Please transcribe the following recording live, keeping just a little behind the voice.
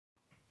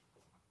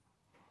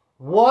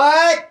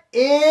What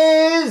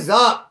is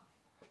up?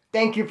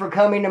 Thank you for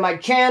coming to my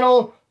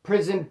channel,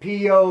 Prison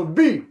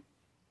POV.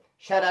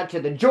 Shout out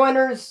to the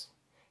joiners.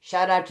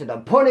 Shout out to the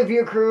point of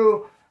view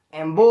crew.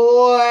 And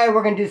boy,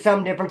 we're going to do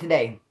something different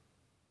today.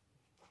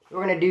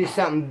 We're going to do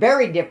something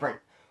very different.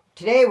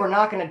 Today, we're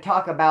not going to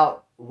talk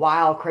about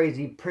wild,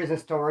 crazy prison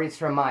stories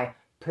from my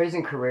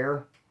prison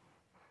career.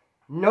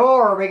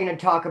 Nor are we going to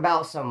talk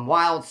about some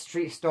wild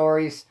street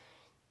stories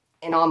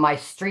and all my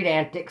street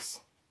antics.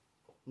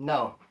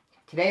 No.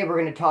 Today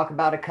we're going to talk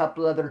about a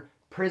couple other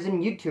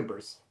prison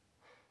YouTubers.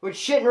 Which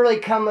shouldn't really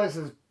come as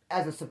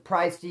a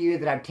surprise to you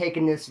that I've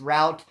taken this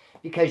route.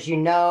 Because you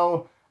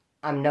know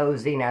I'm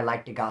nosy and I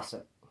like to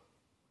gossip.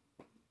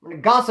 We're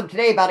going to gossip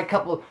today about a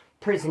couple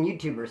prison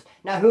YouTubers.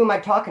 Now who am I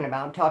talking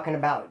about? I'm talking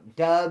about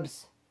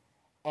Dubs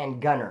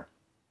and Gunner.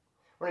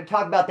 We're going to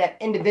talk about that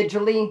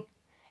individually.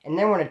 And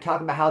then we're going to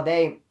talk about how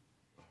they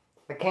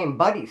became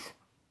buddies.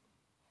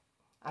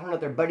 I don't know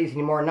if they're buddies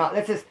anymore or not.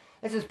 Let's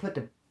just put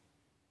the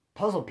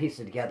puzzle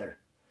pieces together.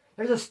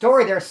 There's a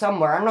story there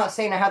somewhere. I'm not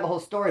saying I have the whole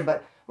story,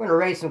 but we're going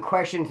to raise some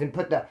questions and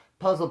put the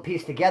puzzle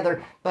piece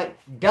together. But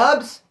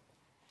Dubs,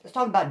 let's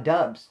talk about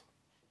Dubs.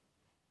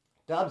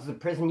 Dubs is a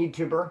prison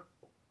YouTuber.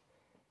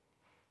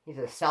 He's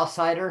a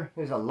Southsider,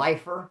 he's a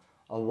lifer,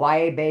 a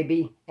YA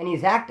baby, and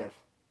he's active.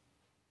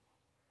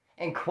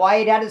 And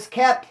quiet as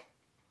kept.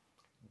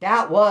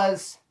 That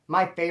was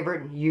my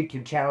favorite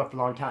YouTube channel for a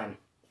long time.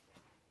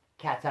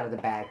 Cat's out of the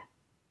bag.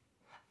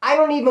 I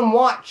don't even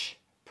watch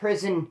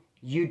prison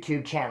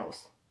YouTube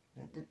channels.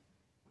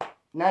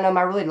 None of them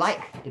I really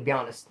like, to be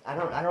honest. I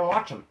don't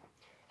watch them.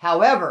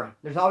 However,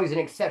 there's always an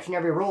exception to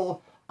every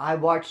rule. I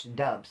watch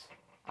Dubs.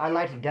 I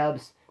like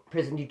Dubs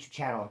prison YouTube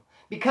channel.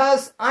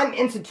 Because I'm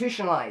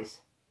institutionalized.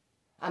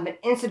 I'm an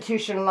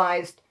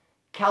institutionalized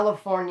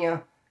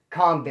California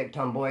convict,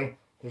 homeboy,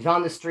 who's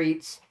on the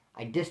streets.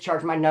 I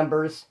discharge my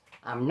numbers.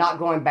 I'm not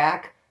going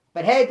back.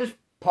 But hey, there's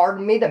part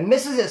of me that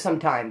misses it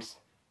sometimes.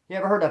 You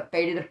ever heard of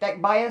faded effect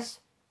bias?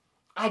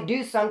 I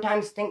do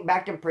sometimes think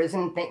back to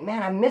prison and think,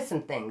 man, I'm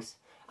missing things.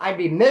 I'd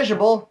be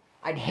miserable.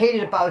 I'd hate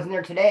it if I was in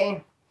there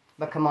today.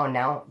 But come on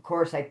now. Of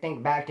course, I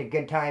think back to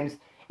good times.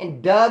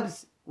 And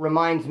Dubs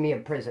reminds me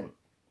of prison.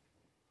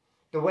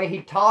 The way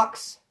he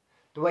talks,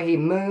 the way he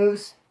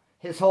moves,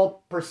 his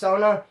whole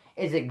persona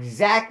is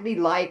exactly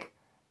like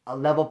a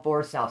level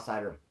 4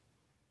 Southsider.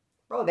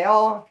 Bro, they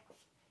all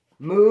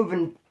move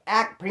and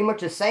act pretty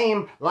much the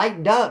same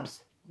like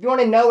Dubs. If you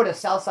want to know what a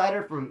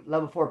Southsider from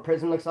level 4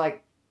 prison looks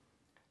like,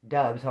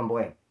 Dubs,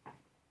 homeboy.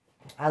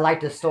 I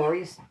liked his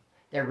stories.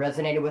 They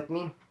resonated with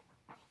me.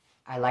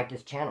 I liked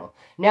his channel.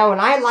 Now,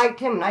 when I liked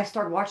him and I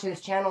started watching his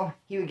channel,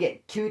 he would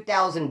get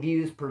 2,000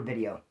 views per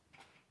video.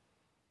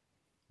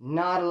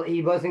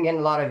 He wasn't getting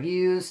a lot of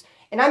views.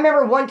 And I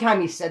remember one time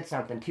he said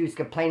something too. He was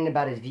complaining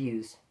about his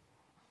views.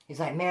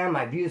 He's like, man,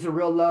 my views are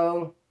real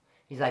low.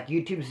 He's like,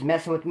 YouTube's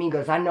messing with me. He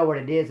goes, I know what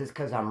it is. It's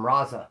because I'm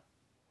Raza.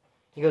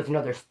 He goes, you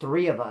know, there's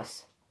 3 of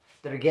us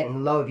that are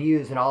getting low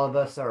views. And all of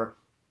us are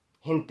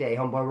Gente,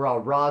 homeboy. We're all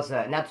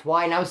Raza. And that's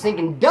why. And I was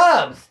thinking,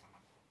 Dubs!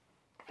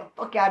 Get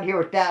the fuck out of here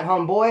with that,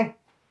 homeboy.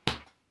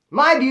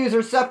 My views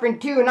are suffering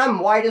too. And I'm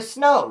white as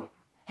snow.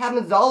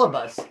 Happens to all of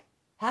us.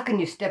 How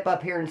can you step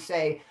up here and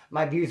say,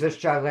 my views are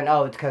struggling?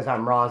 Oh, it's because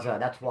I'm Raza.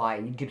 That's why.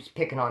 YouTube's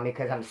picking on me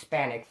because I'm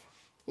Hispanic.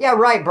 Yeah,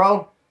 right,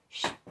 bro.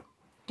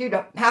 Dude,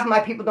 half of my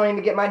people don't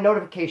even get my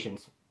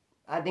notifications.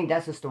 I think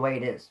that's just the way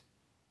it is.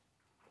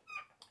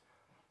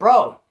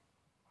 Bro.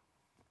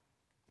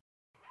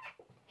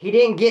 He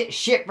didn't get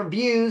shit for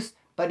views,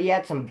 but he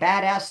had some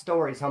badass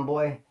stories,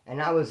 homeboy. And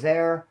I was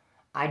there.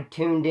 I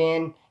tuned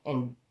in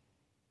and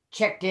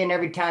checked in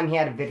every time he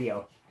had a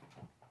video.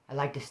 I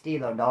like to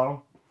steal,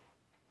 dog.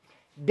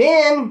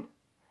 Then,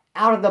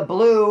 out of the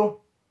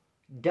blue,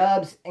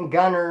 Dubs and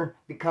Gunner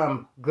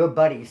become good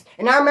buddies.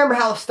 And I remember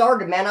how it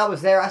started, man. I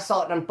was there. I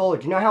saw it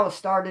unfold. You know how it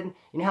started?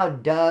 You know how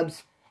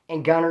Dubs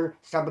and Gunner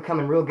started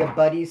becoming real good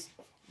buddies?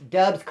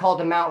 Dubs called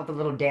him out with a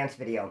little dance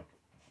video.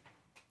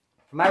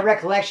 From my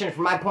recollection,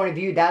 from my point of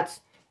view,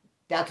 that's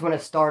when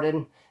it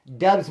started.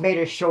 Dubs made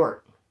it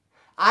short.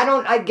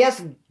 I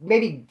guess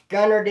maybe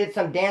Gunner did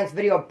some dance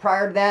video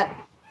prior to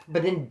that.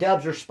 But then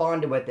Dubs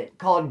responded with it.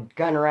 Called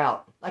Gunner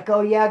out. Like, oh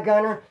yeah,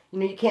 Gunner, you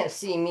know, you can't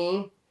see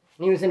me.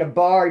 And he was in a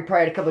bar, he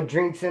probably had a couple of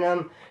drinks in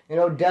him. You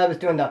know, Dubs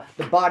doing the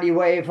body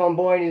wave,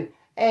 homeboy. And he's,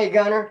 hey,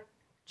 Gunner,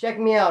 check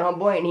me out,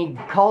 homeboy. And he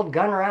called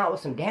Gunner out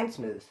with some dance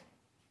moves.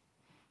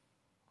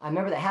 I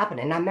remember that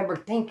happening. And I remember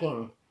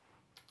thinking,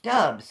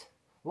 Dubs,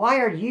 why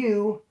are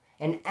you,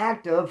 an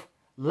active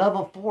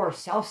level 4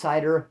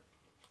 Southsider,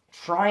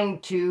 trying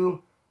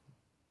to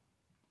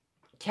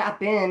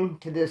tap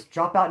into this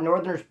Dropout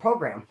Northerners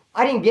program?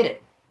 I didn't get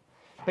it.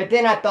 But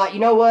then I thought,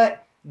 you know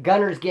what?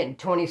 Gunner's getting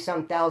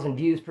 20-some thousand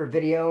views per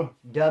video.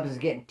 Dubs is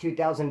getting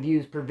 2,000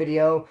 views per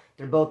video.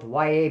 They're both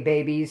YA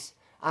babies.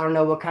 I don't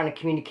know what kind of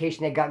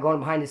communication they got going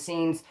behind the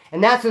scenes.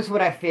 And that's just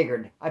what I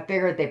figured. I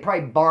figured they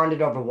probably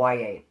bonded over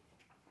YA.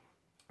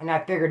 And I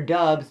figured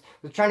Dubs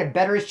was trying to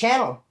better his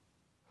channel.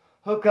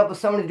 Hook up with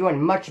someone who's doing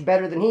much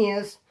better than he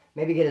is.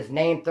 maybe get his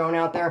name thrown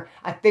out there.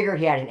 I figured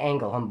he had an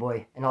angle,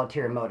 homeboy, an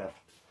ulterior motive.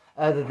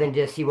 Other than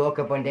just he woke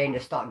up one day and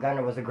just thought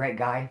Gunner was a great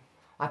guy.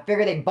 I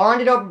figured they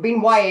bonded over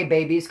being YA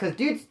babies, because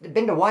dudes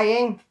been to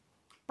YA,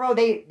 bro,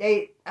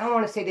 they I don't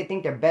want to say they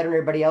think they're better than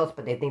everybody else,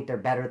 but they think they're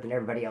better than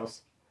everybody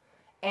else.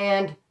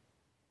 And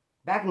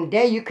back in the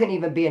day, you couldn't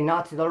even be a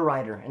Nazi little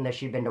writer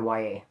unless you'd been to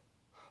YA.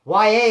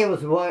 YA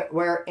was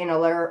where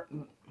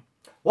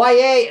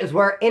YA is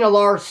where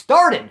NLR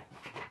started.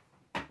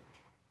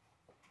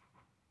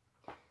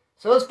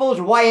 So those fools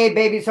are YA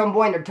babies,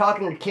 homeboy, and they're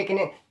talking, they're kicking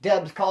it.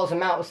 Dubs calls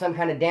them out with some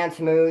kind of dance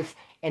moves,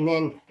 and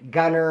then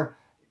Gunner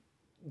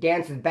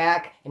dances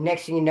back, and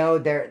next thing you know,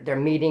 they're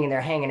meeting and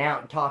they're hanging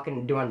out and talking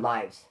and doing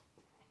lives.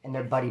 And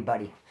they're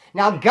buddy-buddy.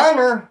 Now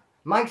Gunner,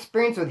 my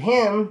experience with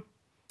him,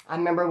 I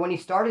remember when he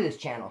started his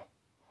channel.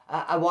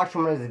 I watched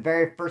one of his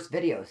very first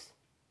videos.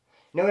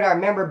 You know what I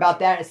remember about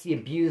that is he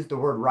abused the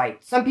word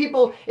right. Some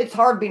people, it's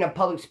hard being a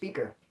public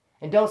speaker.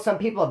 And don't some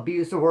people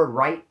abuse the word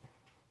right?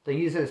 They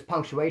use it as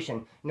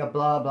punctuation. You know,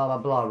 blah, blah, blah,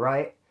 blah,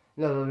 right?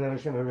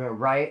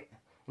 Right?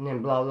 And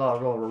then blah, blah,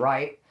 blah,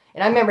 right?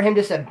 And I remember him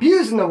just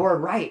abusing the word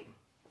right.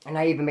 And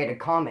I even made a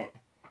comment.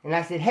 And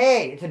I said,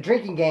 hey, it's a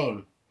drinking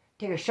game.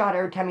 Take a shot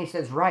every time he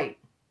says right.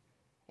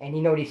 And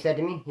you know what he said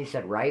to me? He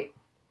said right.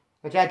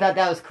 Which I thought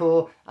that was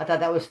cool. I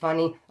thought that was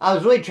funny. I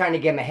was really trying to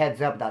give him a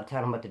heads up without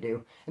telling him what to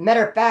do. As a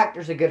matter of fact,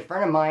 there's a good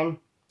friend of mine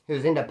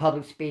who's into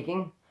public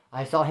speaking.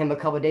 I saw him a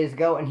couple of days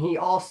ago, and he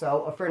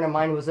also, a friend of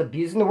mine, was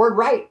abusing the word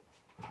right.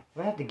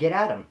 We have to get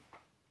at him.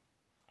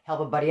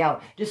 Help a buddy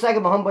out. Just like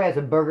if a homeboy has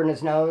a booger in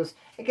his nose,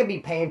 it can be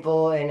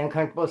painful and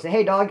uncomfortable to say,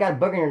 hey dog, got a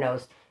booger in your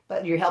nose.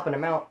 But you're helping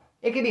him out.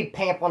 It can be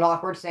painful and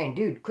awkward saying,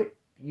 dude, quit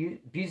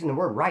abusing the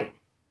word right.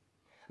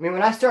 I mean,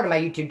 when I started my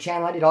YouTube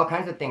channel, I did all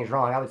kinds of things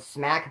wrong. I would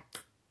smack.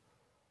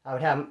 I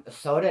would have a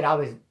soda, and I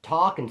would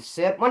talk and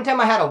sip. One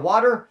time I had a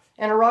water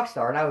and a rock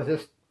star, and I was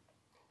just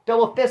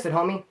double-fisted,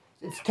 homie.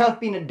 It's tough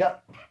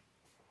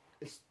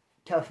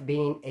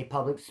being a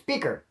public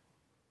speaker.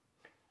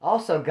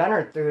 Also,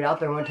 Gunner threw it out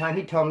there one time.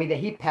 He told me that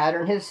he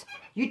patterned his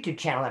YouTube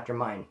channel after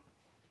mine.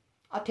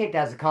 I'll take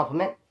that as a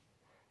compliment.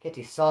 Get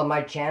he saw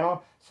my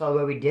channel, saw the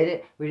way we did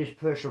it. We just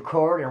push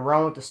record and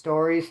run with the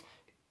stories,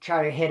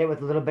 try to hit it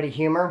with a little bit of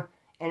humor.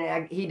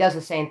 And he does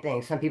the same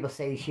thing. Some people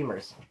say he's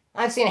humorous.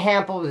 I've seen a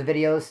handful of his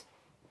videos.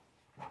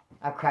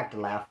 I've cracked a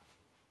laugh.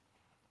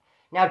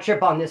 Now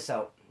trip on this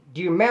though.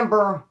 Do you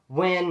remember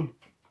when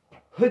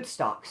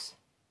Hoodstocks?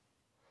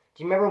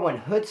 Do you remember when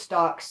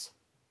Hoodstocks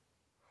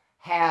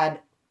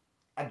had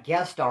a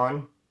guest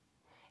on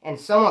and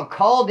someone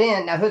called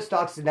in? Now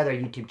Hoodstocks is another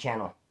YouTube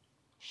channel.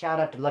 Shout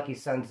out to Lucky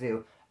Sun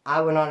Zoo. I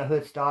went on to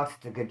Hoodstocks.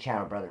 It's a good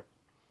channel, brother.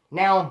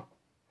 Now,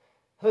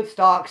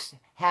 Hoodstocks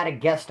had a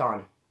guest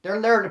on. They're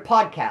a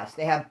podcast.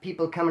 They have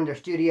people come in their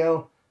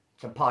studio.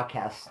 It's a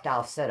podcast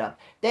style setup.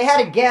 They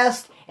had a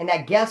guest, and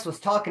that guest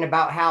was talking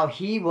about how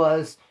he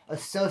was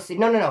associated.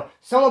 No.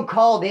 Someone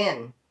called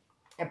in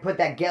and put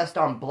that guest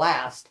on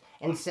blast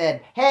and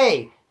said,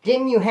 hey,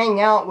 didn't you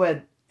hang out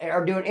with,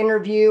 or do an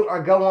interview,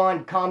 or go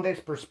on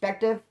Convict's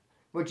Perspective,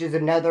 which is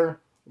another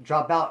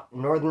dropout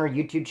northerner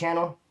YouTube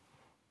channel?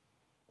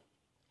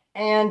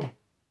 And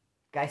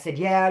guy said,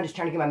 yeah, I'm just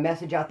trying to get my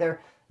message out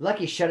there.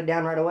 Lucky shut it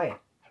down right away.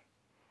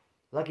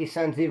 Lucky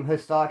Sun Zoo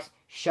Hoodstocks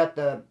shut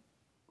the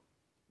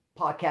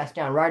podcast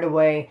down right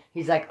away.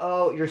 He's like,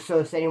 oh, you're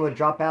associating with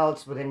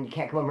dropouts, but then you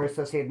can't come over and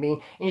associate with me.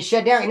 And he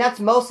shut down, and that's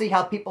mostly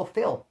how people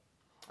feel.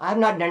 I have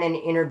not done any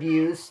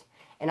interviews,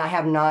 and I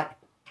have not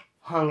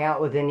hung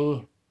out with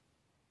any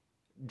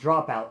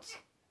dropouts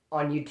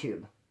on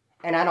YouTube.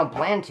 And I don't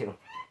plan to.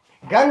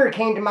 Gunner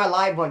came to my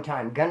live one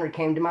time. Gunner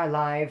came to my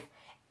live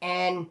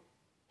and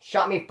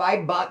shot me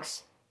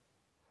 $5.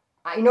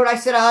 You know what I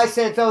said? I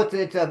said,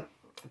 it's a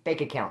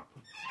fake account.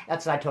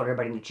 That's what I told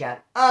everybody in the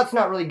chat. Oh, it's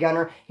not really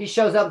Gunner. He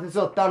shows up with his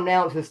little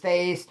thumbnail with his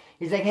face.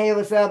 He's like, hey,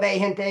 what's up, hey,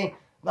 gente?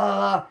 Blah,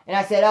 blah. And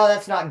I said, oh,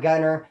 that's not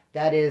Gunner.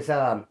 That is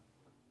a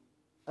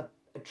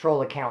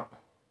troll account.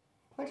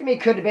 What do you mean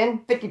it could have been?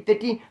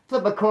 50-50.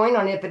 Flip a coin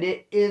on if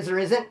it is or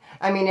isn't.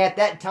 I mean, at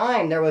that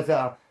time, there was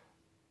a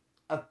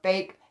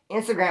fake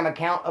Instagram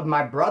account of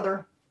my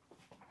brother.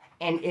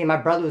 And my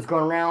brother was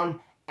going around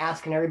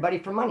asking everybody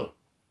for money.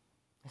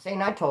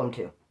 Saying I told him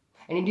to.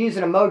 And he'd use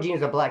an emoji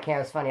as a black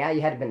hand. It's funny. Yeah,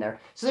 you had been there.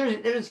 So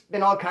there's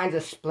been all kinds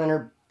of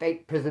Splinter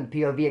fake prison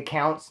POV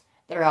accounts.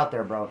 They're out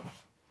there, bro.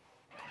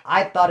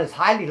 I thought it's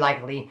highly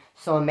likely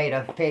someone made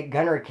a fake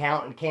Gunner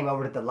account and came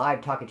over to the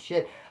live talking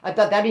shit. I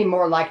thought that'd be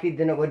more likely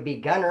than it would be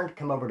Gunner to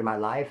come over to my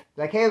live.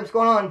 Like, hey, what's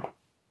going on?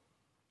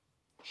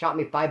 Shot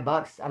me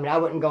 $5. I mean, I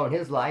wouldn't go on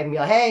his live and be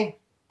like, hey.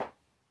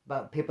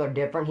 But people are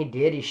different. He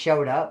did. He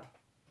showed up.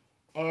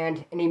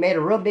 And he made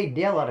a real big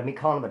deal out of me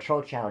calling him a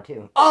troll channel,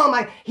 too. Oh,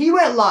 my. He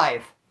went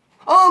live.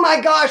 Oh my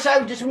gosh, I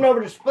just went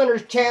over to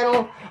Splinter's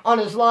channel on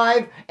his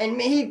live,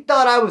 and he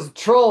thought I was a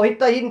troll. He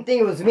didn't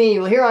think it was me.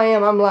 Well, here I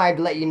am, I'm live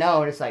to let you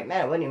know. And it's like,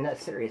 man, it wasn't even that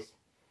serious.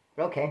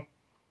 But okay.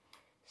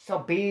 So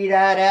be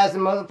that as a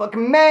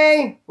motherfucking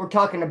may. We're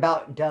talking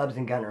about Dubs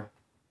and Gunner.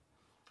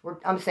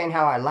 I'm saying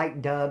how I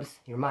like Dubs.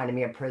 He reminded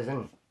me of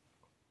prison.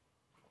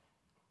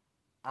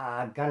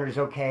 Gunner's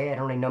okay. I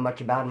don't really know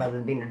much about him other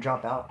than being a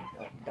dropout.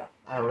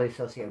 I don't really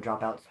associate with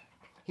dropouts.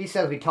 He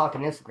says we talked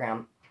on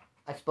Instagram.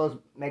 I suppose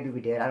maybe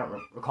we did. I don't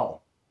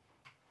recall.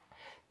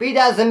 Be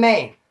that as it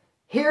may,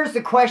 here's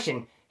the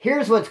question.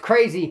 Here's what's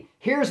crazy.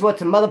 Here's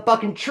what's a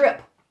motherfucking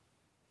trip.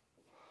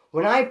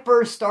 When I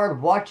first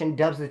started watching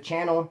Dubs'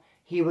 channel,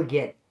 he would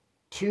get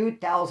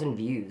 2,000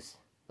 views,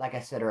 like I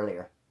said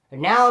earlier.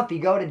 And now if you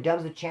go to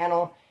Dubs'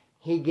 channel,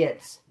 he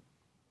gets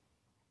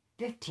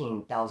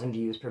 15,000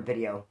 views per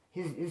video.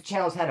 His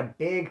channel's had a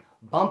big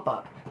bump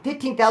up.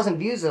 15,000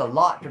 views is a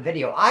lot for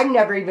video. I've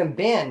never even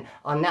been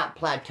on that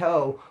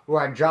plateau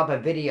where I drop a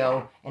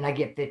video and I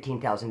get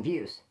 15,000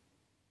 views.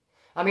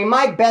 I mean,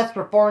 my best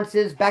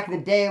performances back in the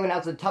day when I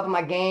was at the top of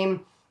my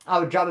game, I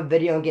would drop a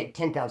video and get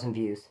 10,000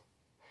 views.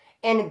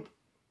 And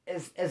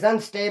as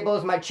unstable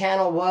as my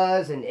channel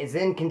was and as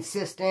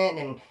inconsistent,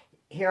 and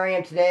here I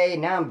am today,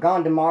 and now I'm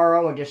gone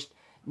tomorrow, and just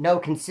no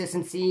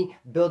consistency,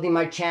 building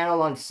my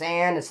channel on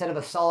sand instead of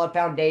a solid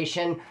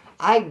foundation.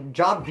 I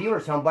dropped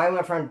viewers home, but I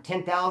went from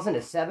 10,000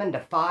 to 7 to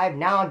 5.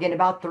 Now I'm getting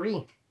about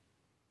 3.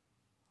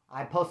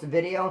 I post a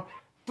video,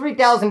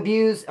 3,000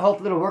 views.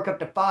 Hopefully it'll work up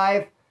to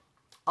 5.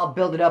 I'll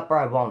build it up or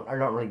I won't. I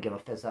don't really give a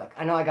fizzuck.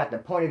 I know I got the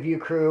point of view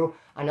crew.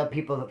 I know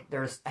people,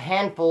 there's a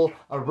handful,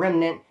 a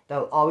remnant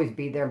that'll always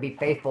be there and be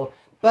faithful.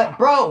 But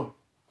bro,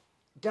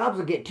 Dubs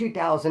will get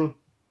 2,000.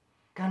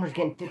 Gunner's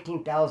getting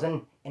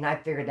 15,000. And I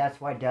figured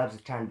that's why Dubs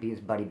is trying to be his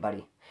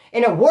buddy-buddy.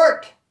 And it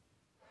worked!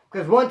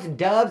 Because once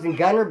Dubs and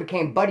Gunner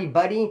became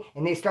buddy-buddy,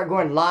 and they started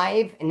going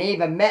live, and they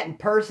even met in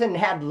person and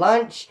had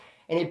lunch,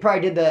 and they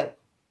probably did the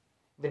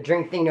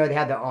drink thing, you know, they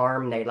had the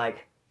arm, and they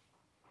like,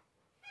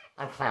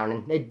 I'm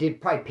clowning, they did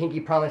probably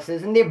pinky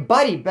promises, and they're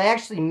buddy, but they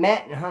actually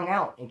met and hung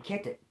out and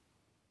kicked it.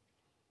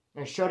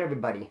 And showed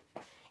everybody.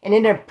 And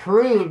it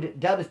improved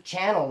Dubs'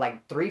 channel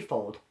like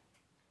threefold.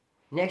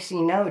 Next thing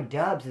you know,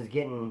 Dubs is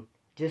getting,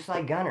 just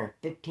like Gunner,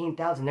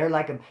 15,000. They're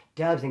like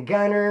Dubs and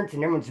Gunner. It's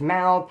in everyone's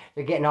mouth.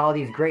 They're getting all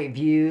these great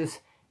views.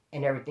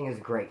 And everything is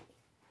great.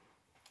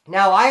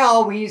 Now, I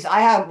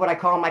have what I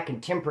call my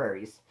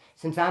contemporaries.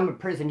 Since I'm a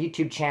prison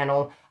YouTube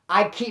channel,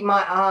 I keep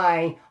my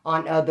eye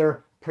on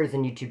other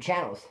prison YouTube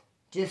channels.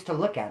 Just to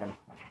look at them.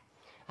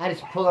 I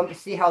just pull them to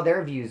see how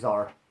their views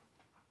are.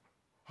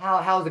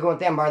 How's it going with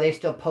them? Are they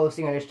still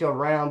posting? Are they still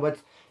around?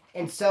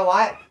 And so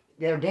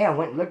the other day I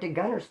went and looked at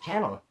Gunner's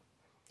channel.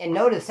 And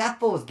noticed that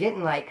fool was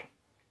getting like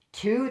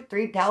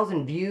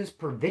 2,000-3,000 views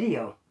per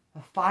video.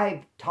 5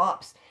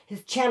 tops.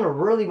 His channel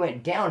really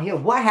went downhill.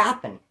 What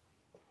happened?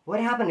 What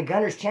happened to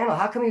Gunner's channel?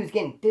 How come he was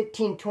getting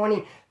 15,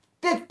 20,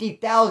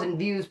 50,000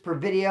 views per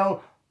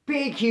video?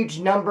 Big, huge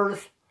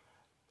numbers.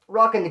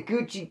 Rocking the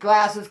Gucci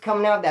glasses,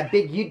 coming out with that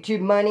big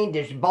YouTube money,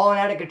 just balling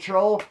out of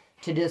control,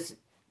 to just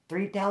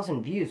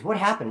 3,000 views. What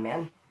happened,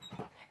 man?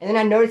 And then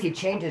I noticed he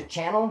changed his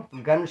channel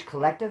from Gunner's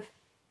Collective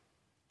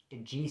to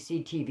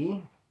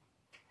GCTV.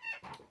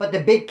 But the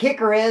big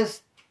kicker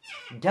is,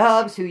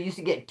 Dubs, who used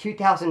to get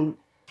 2,000,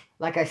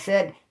 like I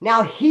said,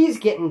 now he's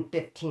getting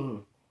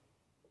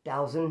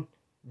 15,000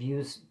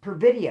 views per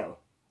video.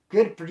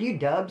 Good for you,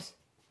 Dubs.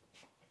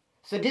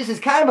 So this is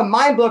kind of a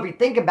mind blow if you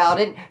think about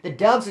it. The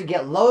Dubs would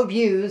get low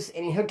views,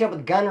 and he hooked up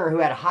with Gunner, who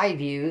had high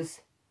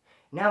views.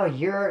 Now a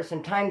year,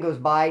 some time goes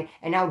by,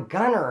 and now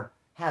Gunner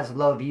has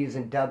low views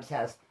and Dubs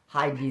has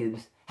high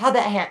views. How'd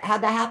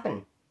that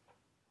happen?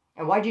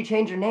 And why'd you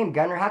change your name,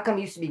 Gunner? How come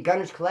it used to be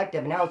Gunner's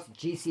Collective and now it's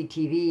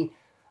GCTV?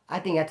 I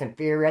think that's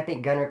inferior. I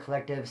think Gunner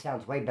Collective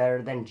sounds way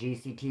better than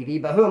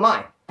GCTV. But who am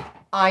I?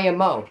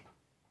 IMO.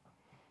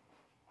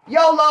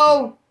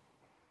 YOLO!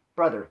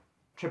 Brother,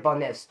 trip on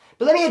this.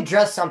 But let me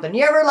address something.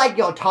 You ever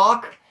you'll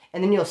talk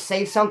and then you'll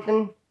say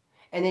something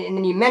and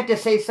then you meant to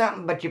say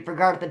something but you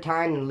forgot at the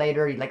time and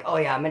later you're like, oh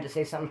yeah, I meant to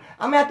say something.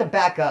 I'm going to have to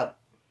back up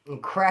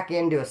and crack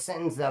into a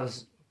sentence that I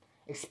was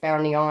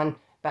expounding on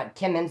about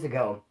 10 minutes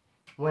ago.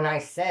 When I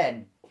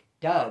said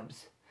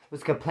Dubs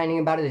was complaining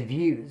about his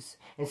views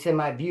and said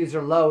my views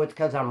are low, it's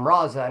because I'm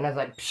Raza. And I was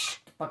like, psh,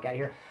 fuck out of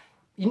here.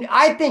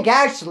 I think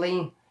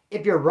actually,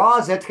 if you're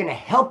Raza, it's going to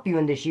help you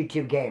in this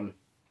YouTube game.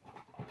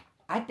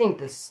 I think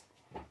this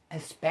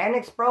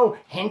Hispanics, bro,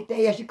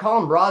 gente, as you call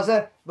them,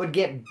 Raza, would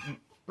get,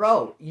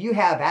 bro, you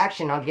have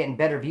action on getting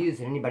better views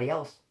than anybody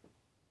else.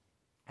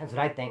 That's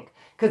what I think.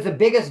 Because the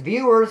biggest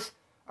viewers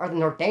are the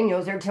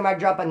Norteños. Every time I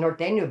drop a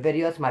Norteño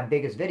video, that's my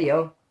biggest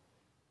video.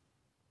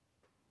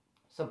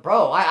 So,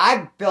 bro,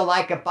 I feel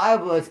like if I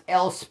was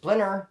El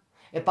Splinter,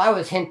 if I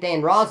was Gente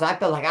and Raza, I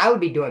feel like I would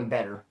be doing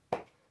better.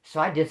 So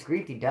I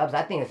disagree with you, Dubs.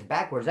 I think it's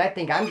backwards. I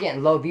think I'm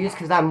getting low views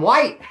because I'm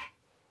white.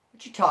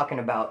 What you talking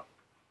about?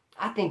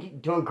 I think you're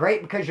doing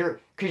great because you're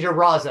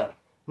Raza.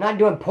 Not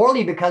doing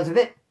poorly because of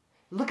it.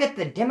 Look at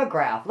the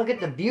demographic. Look at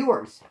the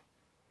viewers.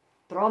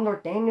 They're all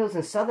Norteños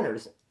and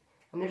Southerners.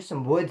 I mean, there's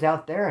some woods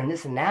out there and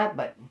this and that,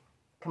 but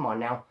come on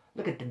now.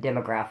 Look at the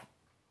demographic.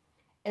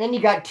 And then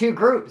you got 2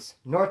 groups,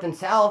 North and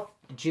South,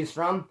 to choose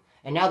from.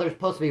 And now there's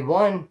supposed to be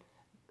one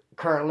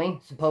currently,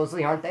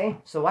 supposedly, aren't they?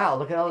 So wow,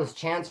 look at all this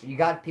chance. You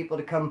got people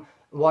to come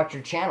watch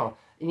your channel.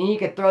 And then you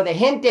could throw the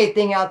Gente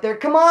thing out there.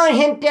 Come on,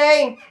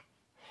 Gente!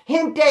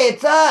 Gente,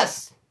 it's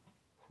us!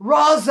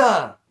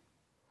 Raza!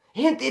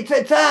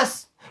 It's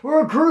us!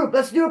 We're a group!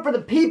 Let's do it for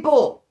the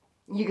people!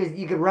 You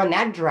could run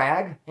that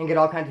drag and get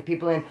all kinds of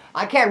people in.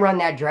 I can't run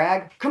that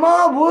drag. Come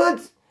on,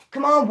 Woods!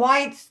 Come on,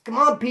 Whites! Come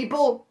on,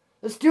 people!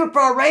 Let's do it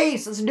for our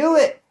race! Let's do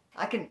it!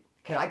 Can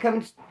I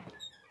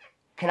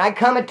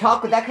come and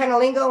talk with that kind of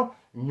lingo?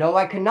 No,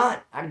 I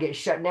cannot. I'd get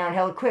shut down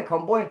hella quick,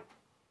 homeboy.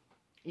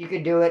 You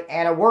could do it,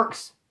 and it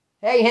works.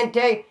 Hey,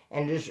 gente!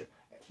 And just,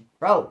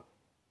 bro,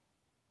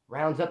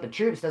 rounds up the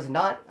troops, does it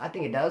not? I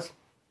think it does.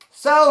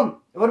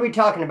 So, what are we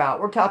talking about?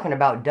 We're talking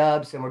about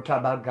Dubs, and we're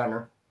talking about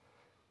Gunner.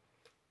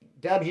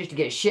 Dubs used to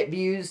get shit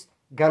views.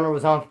 Gunner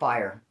was on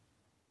fire.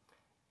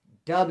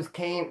 Dubs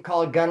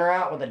called Gunner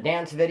out with a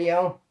dance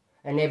video,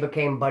 and they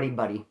became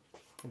buddy-buddy.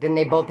 Then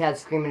they both had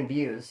screaming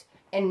views.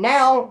 And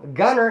now,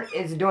 Gunner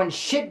is doing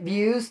shit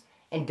views,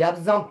 and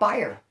Dubs is on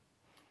fire.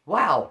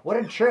 Wow, what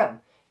a trip.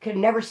 Could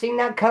have never seen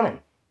that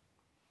coming.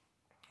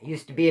 I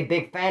used to be a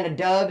big fan of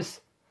Dubs.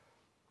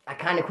 I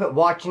kind of quit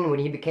watching when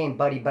he became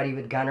buddy-buddy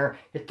with Gunner.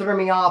 It threw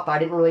me off. I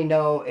didn't really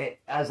know it.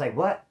 I was like,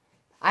 what?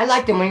 I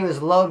liked him when he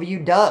was Love You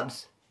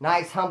Dubs.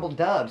 Nice, humble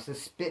Dubs.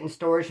 Just spitting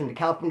stories from the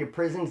California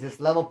prisons. This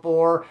level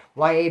 4,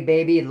 YA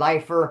baby,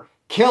 lifer,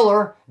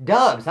 killer,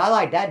 Dubs. I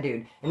like that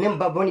dude. And then,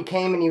 but when he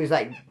came and he was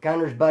like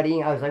Gunner's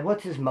buddy, I was like,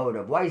 what's his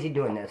motive? Why is he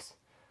doing this?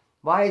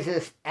 Why is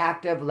this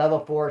active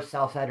level 4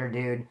 Southsider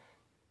dude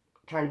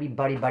trying to be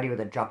buddy-buddy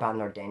with a dropout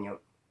North Daniel?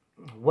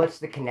 What's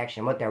the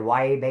connection? What, they're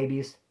YA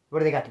babies? What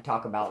do they got to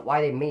talk about? Why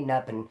are they meeting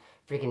up and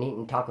freaking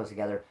eating tacos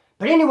together?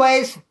 But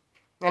anyways,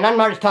 and I'm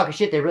not just talking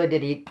shit, they really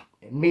did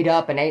meet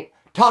up and ate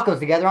tacos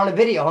together on a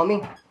video,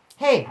 homie.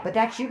 Hey, but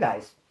that's you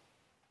guys.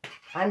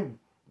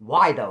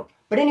 Why though?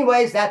 But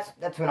anyways, that's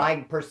when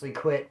I personally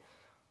quit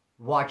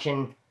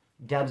watching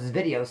Dubs'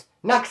 videos.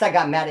 Not because I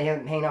got mad at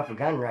him hanging off a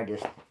gun,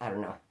 I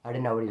don't know. I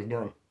didn't know what he was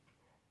doing.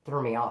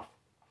 Threw me off.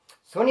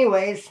 So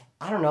anyways,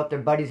 I don't know if they're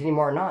buddies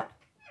anymore or not.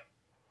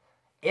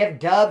 If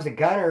Dubs and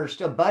Gunner are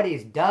still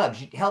buddies,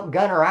 Dubs, help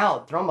Gunner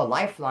out. Throw him a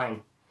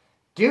lifeline.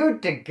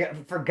 Dude,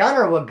 for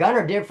Gunner, what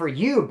Gunner did for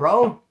you,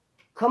 bro.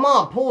 Come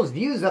on, pull his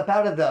views up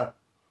out of the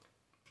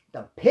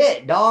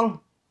pit,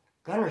 dog.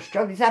 Gunner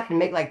struggles. He's having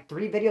to make like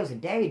 3 videos a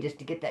day just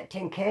to get that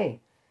 10K.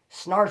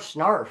 Snarf,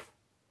 snarf.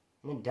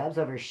 And then Dubs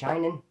over here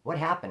shining. What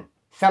happened?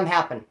 Something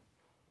happened.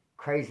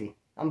 Crazy.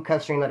 I'm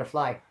cussing, let it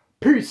fly.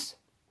 Peace.